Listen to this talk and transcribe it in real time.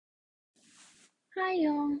Hi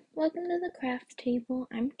y'all, welcome to the craft table.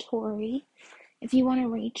 I'm Tori. If you want to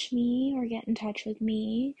reach me or get in touch with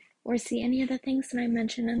me or see any of the things that I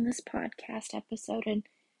mentioned in this podcast episode and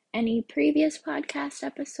any previous podcast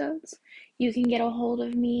episodes, you can get a hold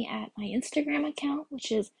of me at my Instagram account,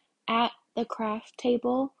 which is at the craft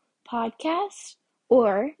table podcast,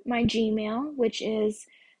 or my Gmail, which is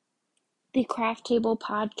the craft table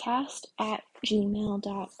podcast at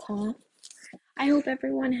gmail.com. I hope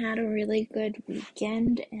everyone had a really good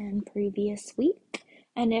weekend and previous week.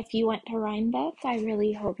 And if you went to Rhinebeck, I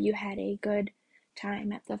really hope you had a good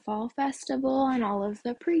time at the Fall Festival and all of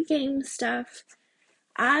the pregame stuff.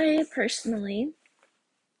 I personally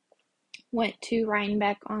went to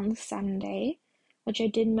Rhinebeck on Sunday, which I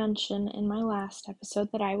did mention in my last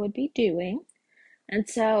episode that I would be doing. And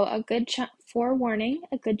so a good forewarning,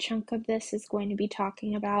 a good chunk of this is going to be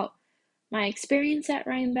talking about my experience at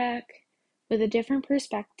Rhinebeck with a different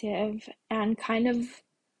perspective and kind of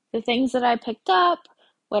the things that I picked up,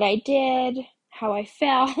 what I did, how I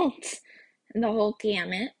felt, and the whole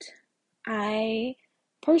gamut. I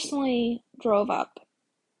personally drove up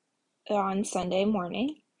on Sunday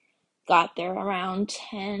morning, got there around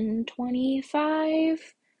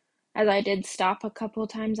 10:25, as I did stop a couple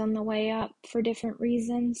times on the way up for different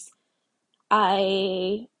reasons.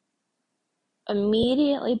 I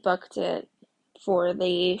immediately booked it for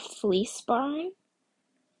the fleece barn,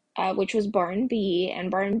 which was barn B, and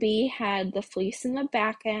barn B had the fleece in the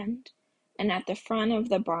back end, and at the front of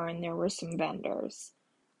the barn there were some vendors.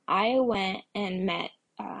 I went and met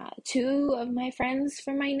two of my friends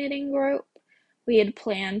from my knitting group. We had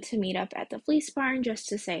planned to meet up at the fleece barn just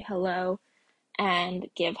to say hello and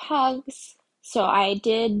give hugs. So I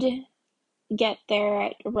did get there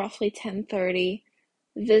at roughly 10:30,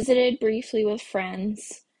 visited briefly with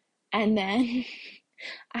friends, and then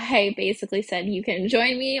I basically said, you can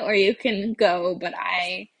join me or you can go, but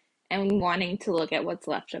I am wanting to look at what's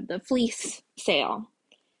left of the fleece sale.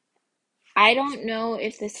 I don't know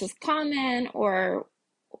if this is common or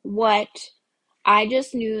what. I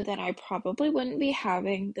just knew that I probably wouldn't be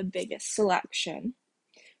having the biggest selection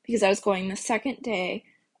because I was going the second day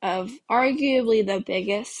of arguably the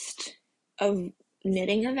biggest of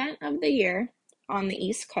knitting event of the year on the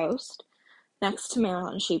East Coast, next to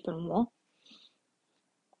Maryland Sheep and Wool.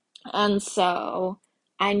 And so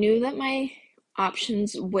I knew that my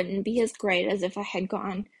options wouldn't be as great as if I had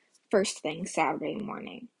gone first thing Saturday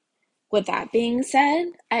morning. With that being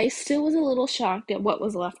said, I still was a little shocked at what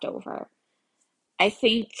was left over. I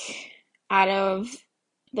think out of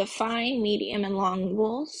the fine, medium, and long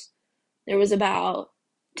wools, there was about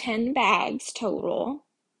 10 bags total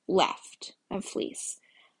left of fleece.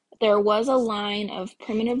 There was a line of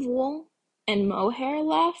primitive wool and mohair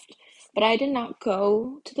left, but I did not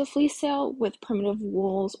go to the fleece sale with primitive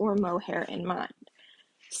wools or mohair in mind.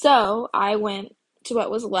 So I went to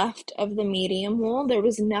what was left of the medium wool. There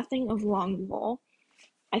was nothing of long wool.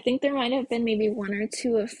 I think there might have been maybe one or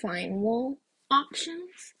two of fine wool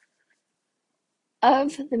options.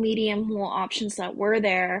 Of the medium wool options that were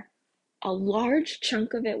there, a large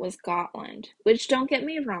chunk of it was Gotland, which, don't get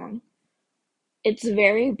me wrong, it's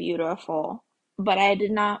very beautiful, but I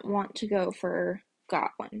did not want to go for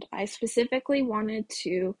Gotland. I specifically wanted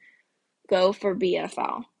to go for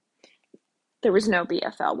BFL. There was no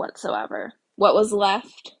BFL whatsoever. What was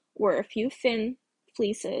left were a few Finn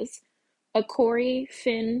fleeces, a Corey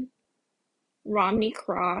Finn Romney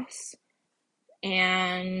cross,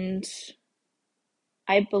 and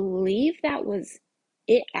I believe that was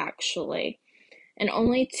it actually. And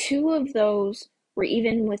only two of those were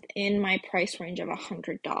even within my price range of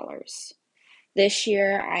 $100. This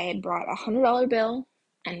year I had brought a $100 bill,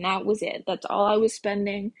 and that was it. That's all I was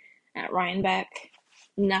spending at Rhinebeck,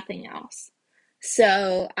 nothing else.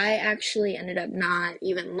 So I actually ended up not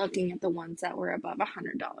even looking at the ones that were above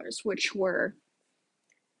 $100, which were,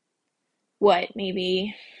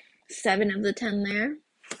 maybe 7 of the 10 there.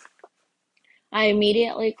 I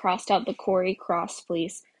immediately crossed out the Corey Cross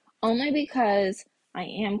fleece, only because I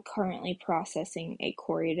am currently processing a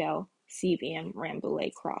Corriedale CVM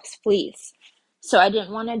Rambouillet Cross fleece. So I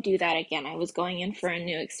didn't want to do that again. I was going in for a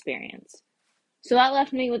new experience. So that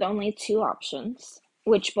left me with only 2 options,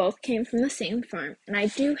 which both came from the same farm, and I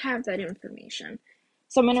do have that information.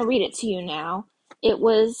 So I'm going to read it to you now. It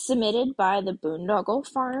was submitted by the Boondoggle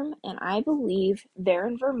Farm, and I believe they're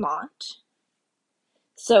in Vermont.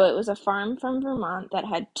 So it was a farm from Vermont that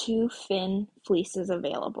had 2 Finn fleeces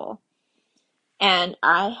available. And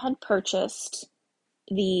I had purchased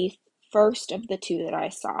the first of the 2 that I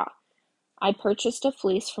saw. I purchased a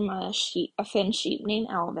fleece from a Finn sheep named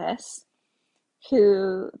Elvis,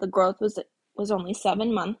 who the growth was only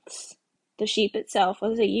 7 months. The sheep itself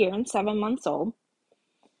was 1 year and 7 months old,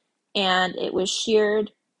 and it was sheared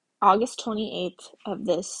August 28th of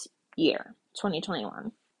this year,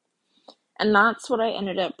 2021. And that's what I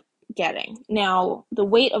ended up getting. Now, the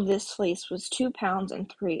weight of this fleece was 2 pounds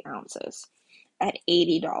and 3 ounces at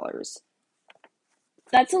 $80.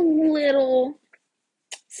 That's a little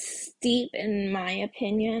steep in my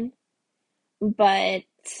opinion, but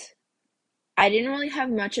I didn't really have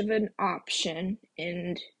much of an option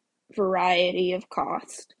in variety of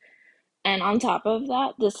cost. And on top of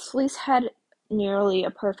that, this fleece had nearly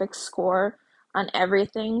a perfect score on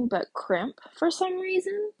everything but crimp for some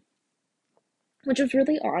reason, which was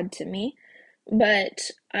really odd to me. But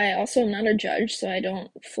I also am not a judge, so I don't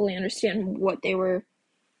fully understand what they were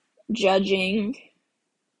judging,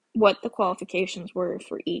 what the qualifications were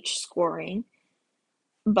for each scoring.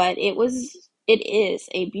 But it is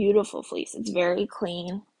a beautiful fleece. It's very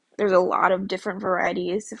clean. There's a lot of different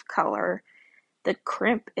varieties of color. The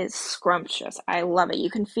crimp is scrumptious. I love it.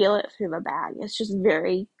 You can feel it through the bag. It's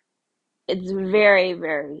very,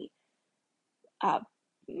 very uh,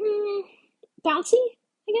 mm, bouncy,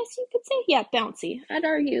 I guess you could say. Yeah, bouncy. I'd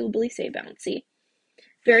arguably say bouncy.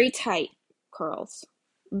 Very tight curls.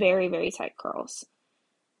 Very, very tight curls.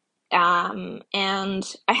 And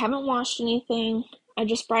I haven't washed anything. I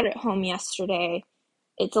just brought it home yesterday.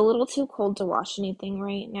 It's a little too cold to wash anything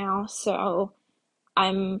right now, so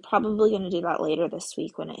I'm probably going to do that later this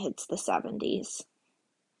week when it hits the 70s.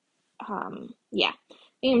 Yeah, I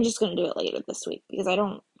think I'm just going to do it later this week because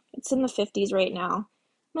it's in the 50s right now.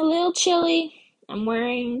 I'm a little chilly. I'm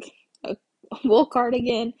wearing a wool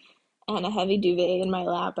cardigan and a heavy duvet in my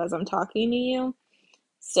lap as I'm talking to you.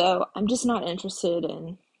 So I'm just not interested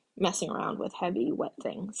in messing around with heavy, wet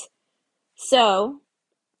things. So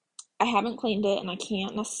I haven't cleaned it, and I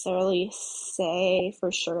can't necessarily say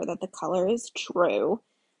for sure that the color is true,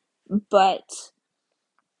 but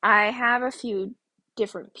I have a few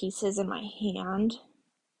different pieces in my hand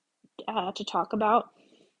to talk about.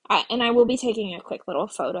 And I will be taking a quick little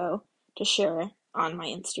photo to share on my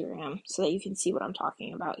Instagram so that you can see what I'm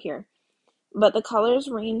talking about here. But the colors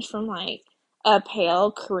range from like a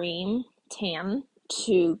pale cream tan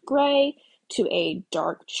to gray to a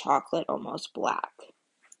dark chocolate, almost black.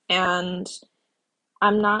 And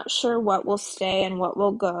I'm not sure what will stay and what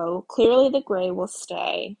will go. Clearly the gray will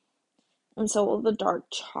stay, and so will the dark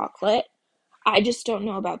chocolate. I just don't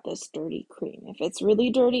know about this dirty cream. If it's really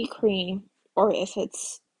dirty cream or if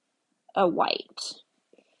it's a white.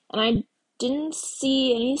 And I didn't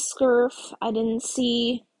see any scurf. I didn't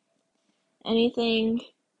see anything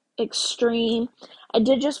extreme. I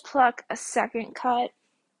did just pluck a second cut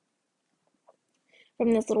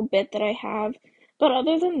from this little bit that I have. But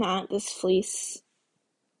other than that, this fleece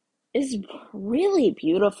is really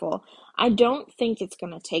beautiful. I don't think it's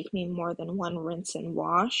going to take me more than one rinse and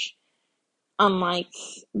wash, unlike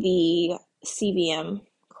the CVM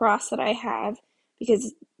cross that I have,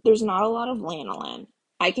 because there's not a lot of lanolin.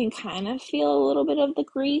 I can kind of feel a little bit of the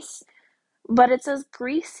grease, but it's as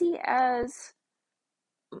greasy as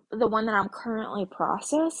the one that I'm currently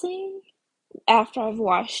processing after I've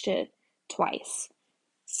washed it twice.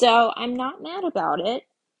 So I'm not mad about it.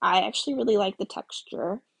 I actually really like the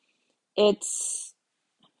texture. It's,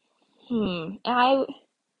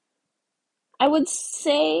 I would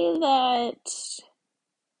say that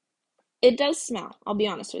it does smell. I'll be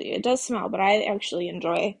honest with you. It does smell, but I actually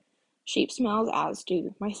enjoy sheep smells, as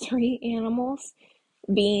do my three animals.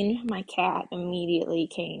 Bean, my cat, immediately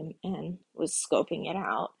came and was scoping it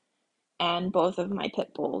out. And both of my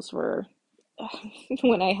pit bulls were,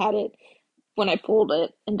 when when I pulled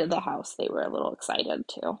it into the house, they were a little excited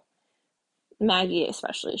too. Maggie,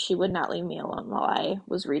 especially, she would not leave me alone while I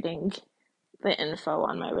was reading the info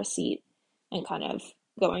on my receipt and kind of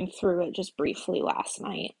going through it just briefly last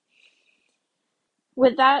night.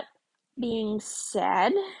 With that being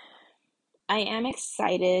said, I am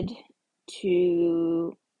excited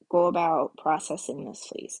to go about processing this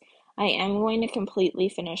fleece. I am going to completely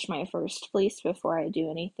finish my first fleece before I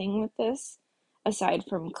do anything with this, aside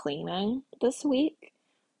from cleaning this week.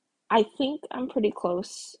 I think I'm pretty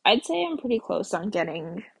close. I'd say I'm pretty close on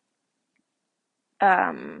getting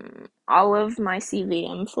all of my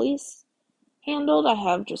CVM fleece handled. I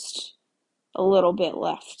have just a little bit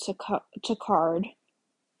left to card,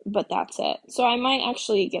 but that's it. So I might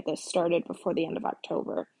actually get this started before the end of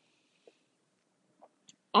October.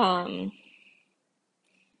 Um,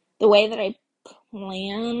 the way that I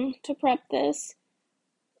plan to prep this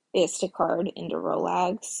is to card into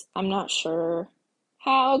Rolags. I'm not sure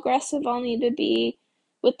how aggressive I'll need to be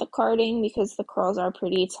with the carding because the curls are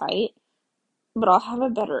pretty tight. but I'll have a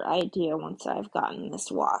better idea once I've gotten this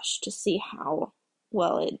washed to see how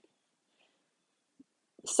well it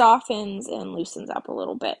softens and loosens up a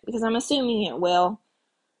little bit, because I'm assuming it will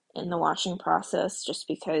in the washing process, just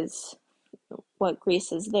because what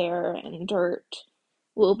grease is there and dirt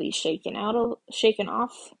will be shaken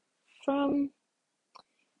off from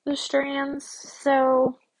the strands.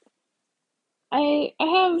 So I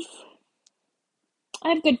have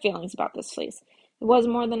good feelings about this fleece. It was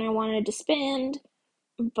more than I wanted to spend,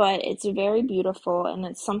 but it's very beautiful, and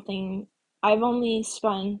it's something I've only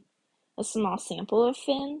spun a small sample of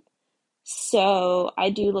Finn, so I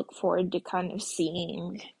do look forward to kind of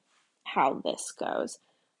seeing how this goes.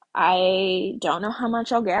 I don't know how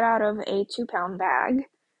much I'll get out of a 2 pound bag.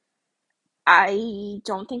 I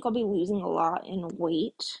don't think I'll be losing a lot in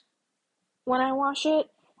weight when I wash it,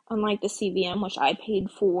 unlike the CVM, which I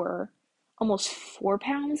paid for almost 4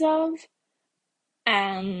 pounds of.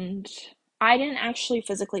 And I didn't actually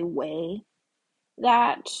physically weigh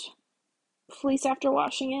that fleece after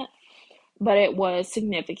washing it, but it was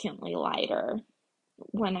significantly lighter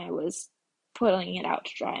when I was putting it out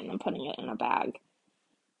to dry and then putting it in a bag.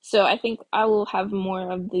 So I think I will have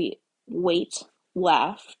more of the weight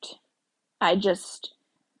left. I just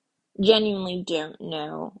genuinely don't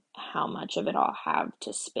know how much of it I'll have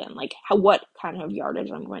to spin, like what kind of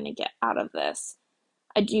yardage I'm going to get out of this.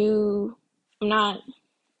 I'm not,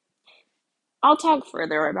 I'll talk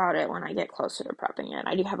further about it when I get closer to prepping it.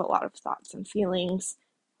 I do have a lot of thoughts and feelings,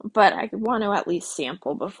 but I want to at least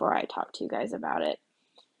sample before I talk to you guys about it.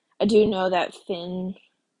 I do know that Finn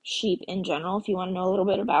sheep in general, if you want to know a little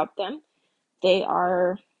bit about them, they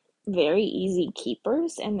are very easy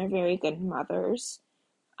keepers and they're very good mothers.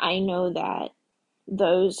 I know that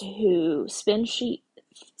those who spin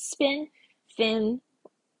Finn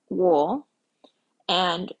wool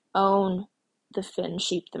and own the Finn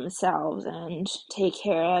sheep themselves and take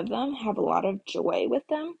care of them have a lot of joy with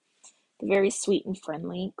them. They're very sweet and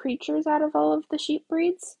friendly creatures out of all of the sheep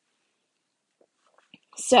breeds.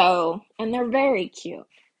 So, and they're very cute.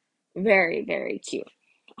 Very, very cute.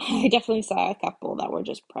 I definitely saw a couple that were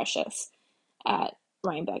just precious at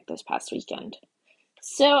Rhinebeck this past weekend.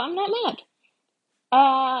 So I'm not mad.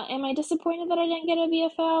 Am I disappointed that I didn't get a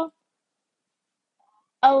VFL?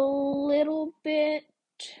 A little bit,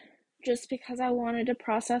 just because I wanted to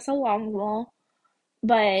process a long wool,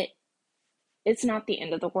 but it's not the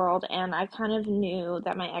end of the world, and I kind of knew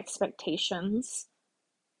that my expectations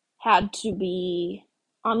had to be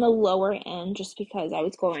on the lower end just because I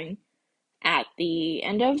was going at the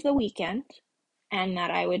end of the weekend and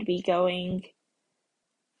that I would be going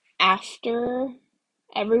after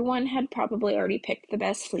everyone had probably already picked the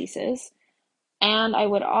best fleeces. And I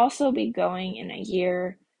would also be going in a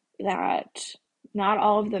year that not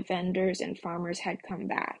all of the vendors and farmers had come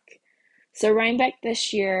back. So Rhinebeck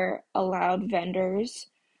this year allowed vendors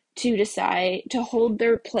to decide to hold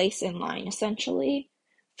their place in line essentially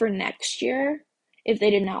for next year if they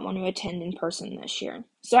did not want to attend in person this year.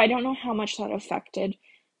 So I don't know how much that affected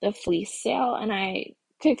the fleece sale, and I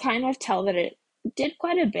could kind of tell that it did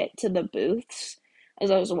quite a bit to the booths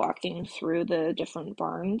as I was walking through the different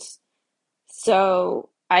barns. So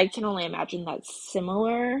I can only imagine that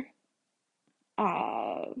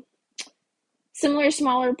uh, similar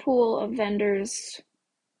smaller pool of vendors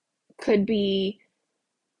could be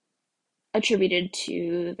attributed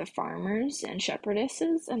to the farmers and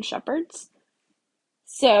shepherdesses and shepherds.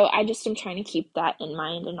 So I just am trying to keep that in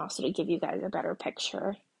mind and also to give you guys a better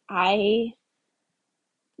picture. I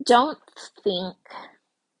don't think,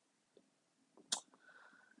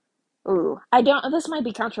 I don't, this might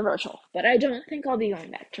be controversial, but I don't think I'll be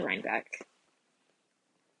going back to Rhinebeck.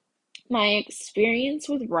 My experience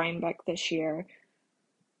with Rhinebeck this year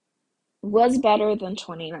was better than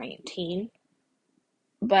 2019,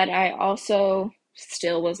 but I also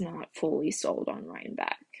still was not fully sold on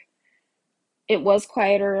Rhinebeck. It was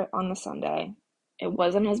quieter on the Sunday. It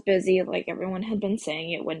wasn't as busy like everyone had been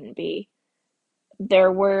saying it wouldn't be. There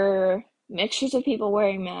were mixtures of people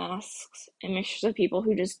wearing masks and mixtures of people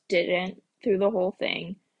who just didn't through the whole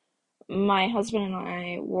thing. My husband and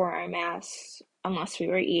I wore our masks unless we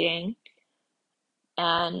were eating,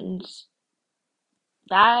 and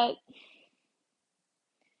that,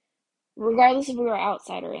 regardless if we were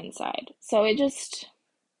outside or inside. So it just,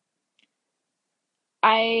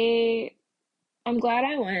 I I'm glad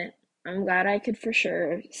I went. I'm glad I could for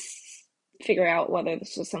sure figure out whether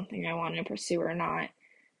this was something I wanted to pursue or not.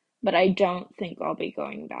 But I don't think I'll be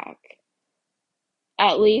going back.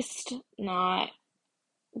 At least not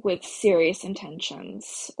with serious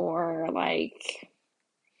intentions or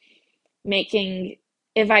making,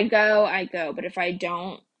 if I go, I go. But if I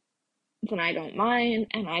don't, then I don't mind,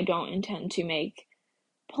 and I don't intend to make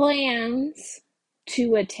plans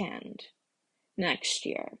to attend next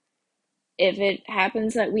year. If it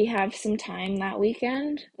happens that we have some time that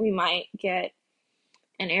weekend, we might get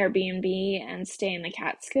an Airbnb and stay in the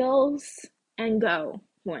Catskills and go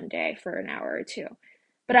one day for an hour or two.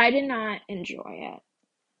 But I did not enjoy it.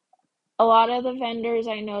 A lot of the vendors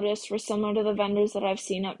I noticed were similar to the vendors that I've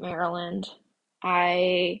seen at Maryland.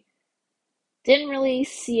 I didn't really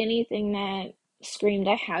see anything that screamed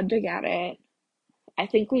I had to get it. I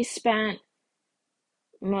think we spent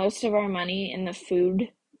most of our money in the food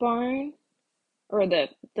barn, or the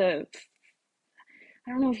I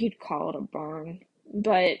don't know if you'd call it a barn,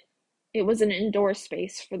 but it was an indoor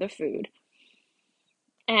space for the food.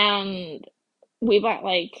 And we bought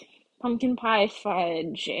like pumpkin pie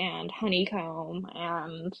fudge and honeycomb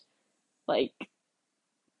and like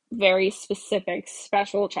very specific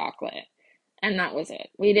special chocolate. And that was it.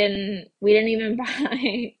 We didn't even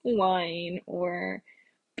buy wine or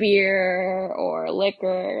beer or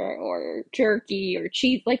liquor or jerky or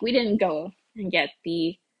cheese. Like we didn't go and get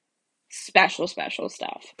the special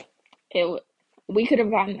stuff. It we could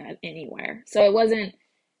have gotten that anywhere. So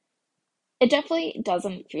it definitely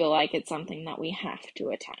doesn't feel like it's something that we have to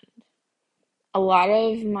attend. A lot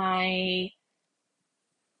of my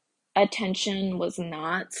attention was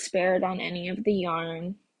not spared on any of the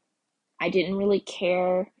yarn. I didn't really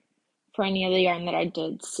care for any of the yarn that I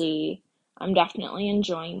did see. I'm definitely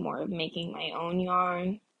enjoying more of making my own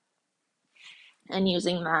yarn and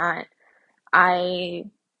using that. I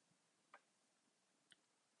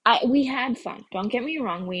we had fun. Don't get me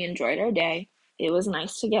wrong, we enjoyed our day. It was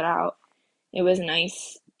nice to get out. It was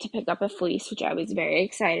nice to pick up a fleece, which I was very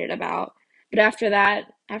excited about. But after that,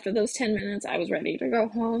 after those 10 minutes, I was ready to go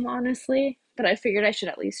home, honestly. But I figured I should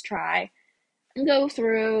at least try and go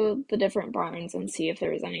through the different barns and see if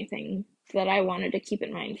there was anything that I wanted to keep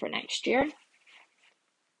in mind for next year.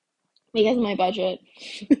 Because my budget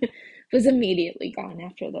was immediately gone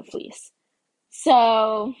after the fleece.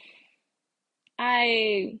 So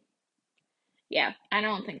I, yeah, I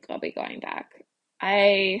don't think I'll be going back.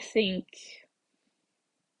 I think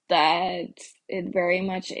that it very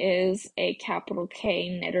much is a capital K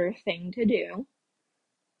knitter thing to do.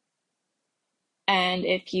 And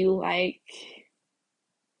if you like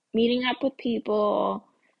meeting up with people,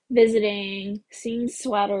 visiting, seeing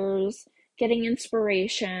sweaters, getting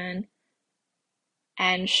inspiration,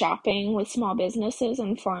 and shopping with small businesses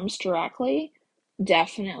and farms directly,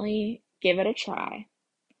 definitely give it a try.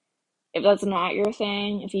 If that's not your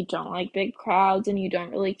thing, if you don't like big crowds and you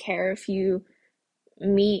don't really care if you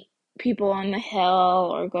meet people on the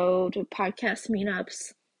hill or go to podcast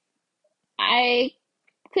meetups, I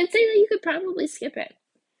could say that you could probably skip it.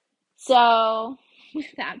 So,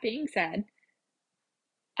 with that being said,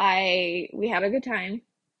 we had a good time,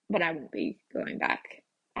 but I won't be going back.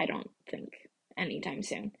 I don't think anytime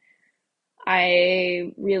soon.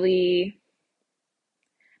 I really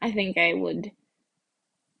I think I would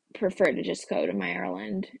prefer to just go to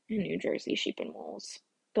Maryland and New Jersey sheep and wools.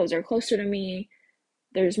 Those are closer to me.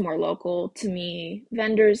 There's more local to me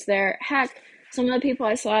vendors there. Heck, some of the people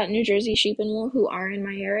I saw at New Jersey Sheep and Wool who are in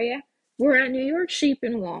my area were at New York Sheep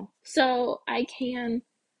and Wool. So I can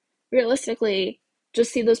realistically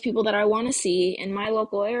just see those people that I want to see in my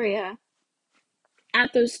local area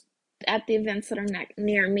at those at the events that are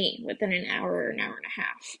near me within an hour or an hour and a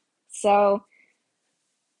half. So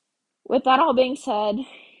with that all being said,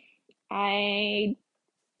 I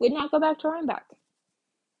would not go back to Rhinebeck.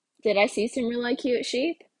 Did I see some really cute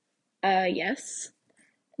sheep? Yes.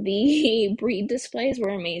 The breed displays were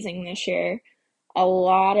amazing this year. A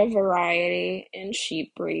lot of variety in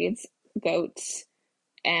sheep breeds, goats,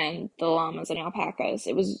 and the llamas and alpacas.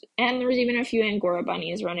 And there was even a few Angora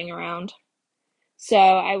bunnies running around.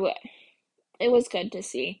 So it was good to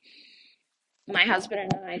see. My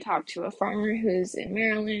husband and I talked to a farmer who's in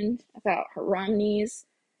Maryland about her Romneys.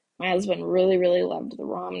 My husband really, really loved the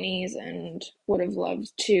Romneys and would have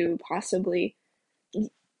loved to possibly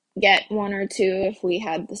get one or two if we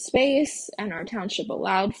had the space and our township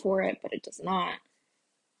allowed for it, but it does not.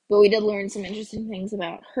 But we did learn some interesting things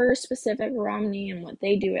about her specific Romney and what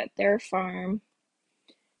they do at their farm.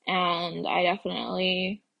 And I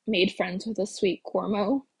definitely made friends with a sweet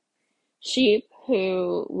Cormo sheep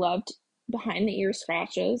who loved behind the ear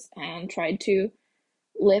scratches and tried to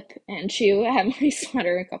lip and chew at my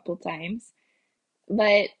sweater a couple times.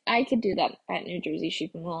 But I could do that at New Jersey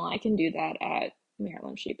Sheep and Wool. I can do that at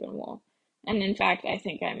Maryland Sheep and Wool. And in fact, I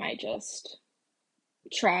think I might just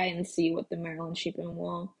try and see what the Maryland Sheep and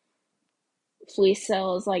Wool fleece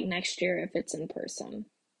sale is like next year if it's in person.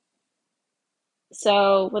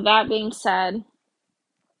 So, with that being said,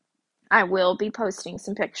 I will be posting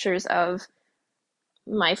some pictures of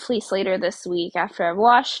my fleece later this week after I've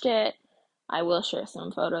washed it. I will share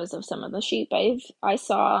some photos of some of the sheep I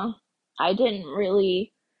saw. I didn't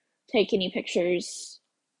really take any pictures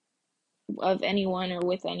of anyone or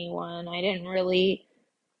with anyone. I didn't really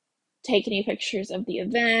take any pictures of the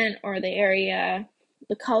event or the area.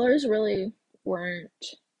 The colors really weren't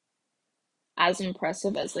as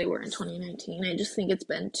impressive as they were in 2019. I just think it's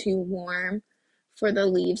been too warm for the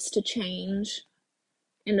leaves to change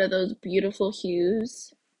into those beautiful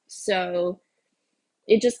hues. So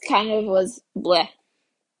it just kind of was bleh.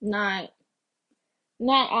 Not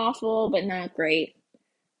not awful, but not great.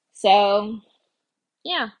 So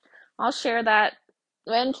yeah, I'll share that.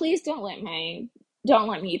 And please don't let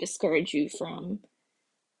me discourage you from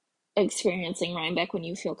experiencing Rhinebeck when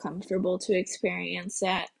you feel comfortable to experience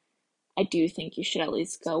it. I do think you should at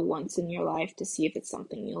least go once in your life to see if it's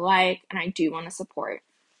something you like, and I do want to support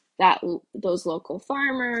that those local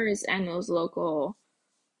farmers and those local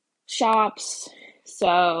shops.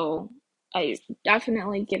 So I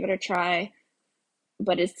definitely give it a try,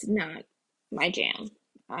 but it's not my jam.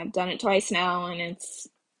 I've done it twice now, and it's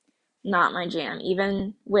not my jam,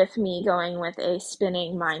 even with me going with a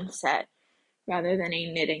spinning mindset rather than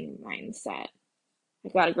a knitting mindset. I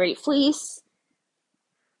got a great fleece,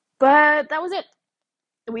 but that was it.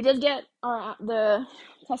 We did get the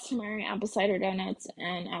customary apple cider donuts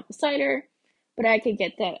and apple cider, but I could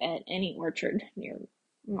get that at any orchard near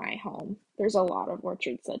my home. There's a lot of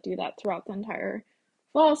orchards that do that throughout the entire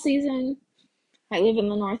fall season. I live in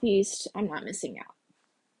the Northeast. I'm not missing out.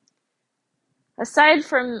 Aside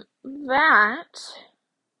from that,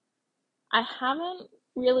 I haven't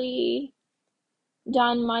really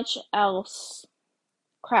done much else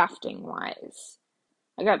crafting wise.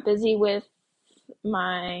 I got busy with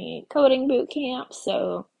my coding boot camp,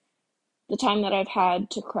 so the time that I've had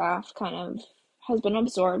to craft kind of has been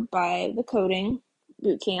absorbed by the coding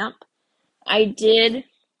boot camp. I did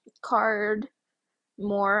card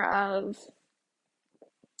more of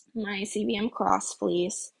my CBM cross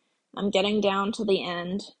fleece. I'm getting down to the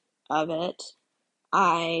end of it.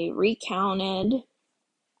 I recounted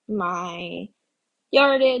my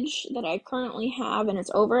yardage that I currently have, and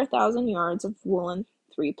it's over 1,000 yards of woolen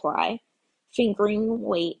 3-ply fingering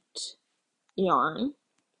weight yarn.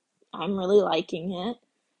 I'm really liking it.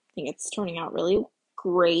 I think it's turning out really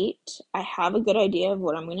great. I have a good idea of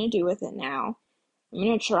what I'm going to do with it now. I'm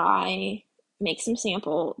going to try make some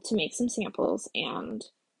samples and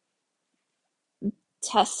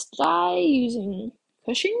test dye using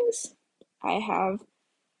Cushings. I have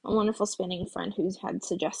a wonderful spinning friend who's had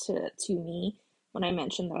suggested it to me when I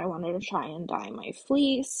mentioned that I wanted to try and dye my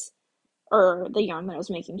fleece or the yarn that I was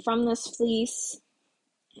making from this fleece,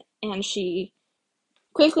 and she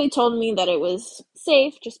quickly told me that it was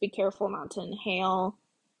safe, just be careful not to inhale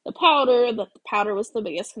the powder, that the powder was the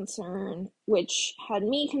biggest concern, which had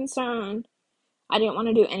me concerned. I didn't want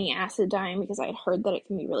to do any acid dyeing because I had heard that it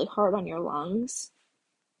can be really hard on your lungs,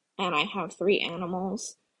 and I have 3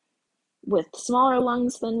 animals with smaller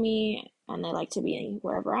lungs than me, and they like to be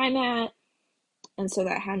wherever I'm at, and so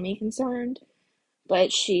that had me concerned.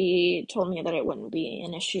 But she told me that it wouldn't be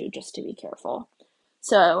an issue, just to be careful.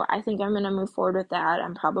 So I think I'm going to move forward with that.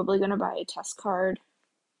 I'm probably going to buy a test card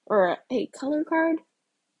or a color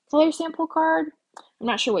sample card. I'm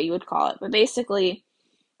not sure what you would call it, but basically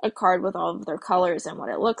a card with all of their colors and what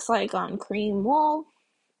it looks like on cream wool,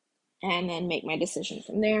 and then make my decision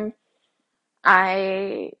from there.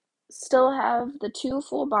 I still have the 2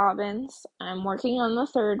 full bobbins. I'm working on the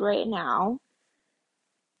 3rd right now.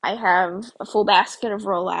 I have a full basket of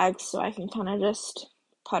Rolags, so I can kind of just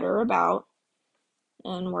putter about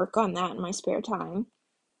and work on that in my spare time.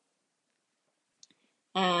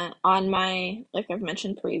 On my, like I've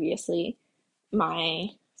mentioned previously, my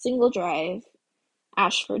single drive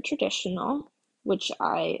Ashford Traditional, which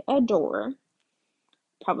I adore,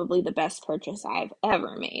 probably the best purchase I've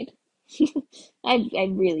ever made. I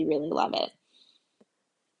really, really love it.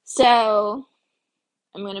 So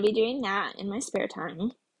I'm going to be doing that in my spare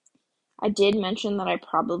time. I did mention that I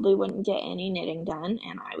probably wouldn't get any knitting done,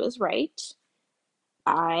 and I was right.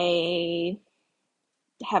 I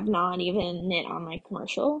have not even knit on my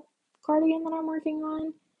commercial cardigan that I'm working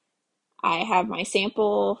on. I have my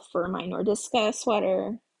sample for my Nordiska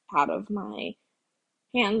sweater out of my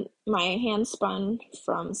hand spun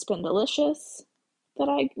from Spindalicious that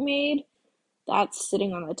I made. That's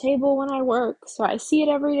sitting on the table when I work, so I see it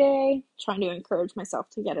every day, trying to encourage myself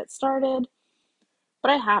to get it started. But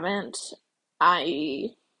I haven't.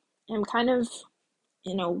 I am kind of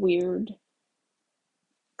in a weird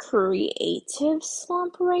creative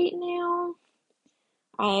slump right now.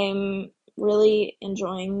 I'm really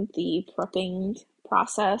enjoying the prepping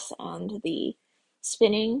process and the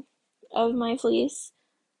spinning of my fleece,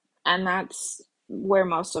 and that's where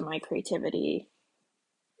most of my creativity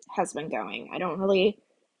has been going. I don't really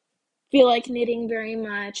feel like knitting very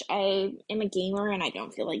much. I am a gamer and I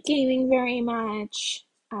don't feel like gaming very much.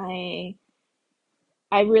 I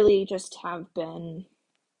really just have been,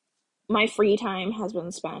 my free time has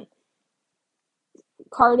been spent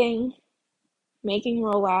carding, making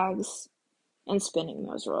rollags, and spinning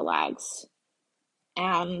those rollags.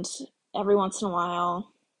 And every once in a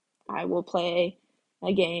while, I will play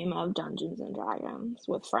a game of Dungeons and Dragons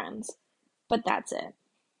with friends. But that's it.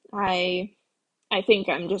 I I think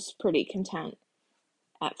I'm just pretty content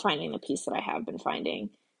at finding the piece that I have been finding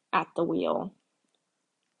at the wheel.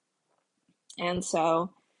 And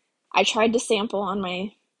so I tried to sample on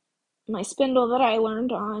my spindle that I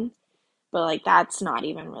learned on, but like that's not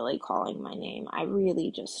even really calling my name. I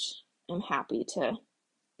really just am happy to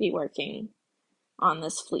be working on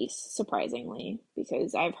this fleece, surprisingly,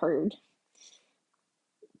 because I've heard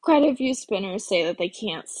quite a few spinners say that they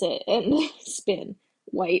can't sit and spin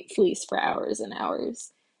white fleece for hours and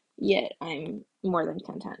hours. Yet I'm more than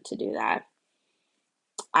content to do that.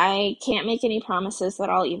 I can't make any promises that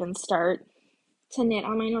I'll even start to knit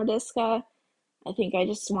on my Nordiska. I think I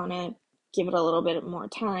just want to give it a little bit more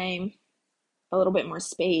time, a little bit more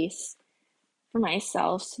space for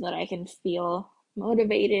myself so that I can feel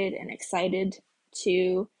motivated and excited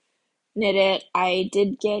to knit it. I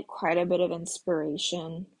did get quite a bit of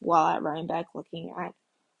inspiration while at Rhinebeck looking at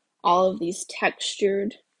all of these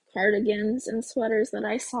textured cardigans and sweaters that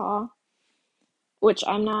I saw, which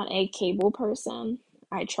I'm not a cable person.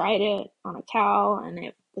 I tried it on a cow and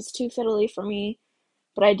it was too fiddly for me,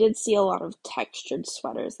 but I did see a lot of textured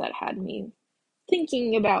sweaters that had me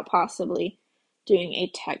thinking about possibly doing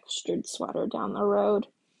a textured sweater down the road.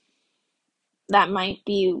 That might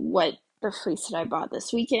be what the fleece that I bought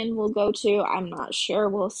this weekend will go to. I'm not sure.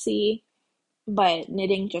 We'll see. But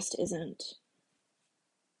knitting just isn't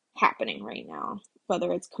happening right now.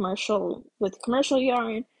 Whether it's commercial with commercial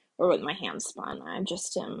yarn or with my hand spun, I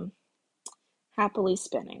just am happily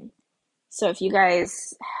spinning. So if you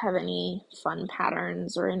guys have any fun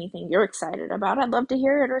patterns or anything you're excited about, I'd love to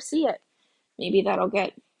hear it or see it. Maybe that'll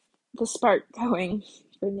get the spark going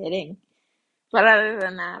for knitting. But other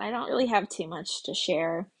than that, I don't really have too much to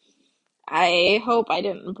share. I hope I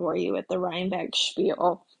didn't bore you with the Rhinebeck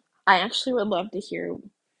spiel. I actually would love to hear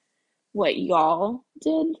what y'all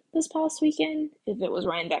did this past weekend, if it was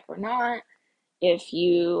Rhinebeck or not, if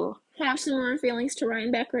you have similar feelings to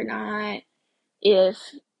Rhinebeck or not, if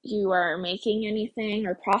you are making anything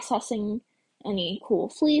or processing any cool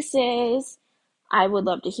fleeces. I would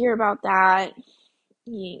love to hear about that.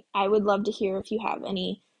 I would love to hear if you have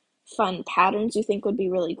any fun patterns you think would be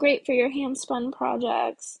really great for your hand spun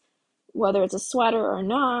projects, whether it's a sweater or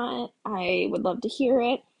not. I would love to hear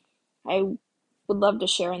it. I would love to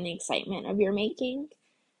share in the excitement of your making,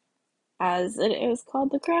 as it is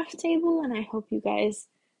called the craft table, and I hope you guys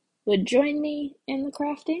would join me in the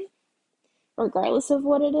crafting, regardless of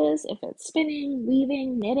what it is, if it's spinning,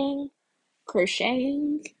 weaving, knitting,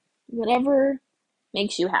 crocheting, whatever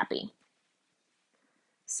makes you happy.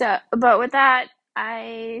 So, but with that,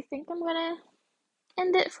 I think I'm gonna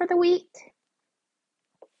end it for the week.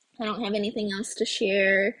 I don't have anything else to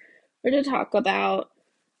share or to talk about.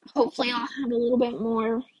 Hopefully, I'll have a little bit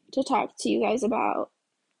more to talk to you guys about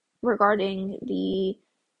regarding the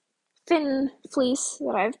thin fleece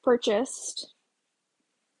that I've purchased,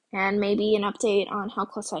 and maybe an update on how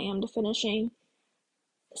close I am to finishing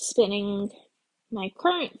spinning my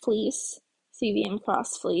current fleece, CVM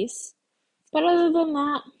Cross fleece. But other than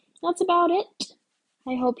that, that's about it.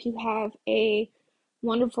 I hope you have a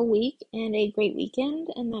wonderful week and a great weekend,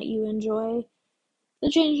 and that you enjoy the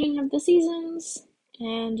changing of the seasons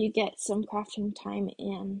and you get some crafting time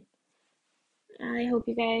in. I hope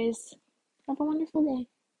you guys have a wonderful day.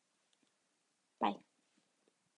 Bye.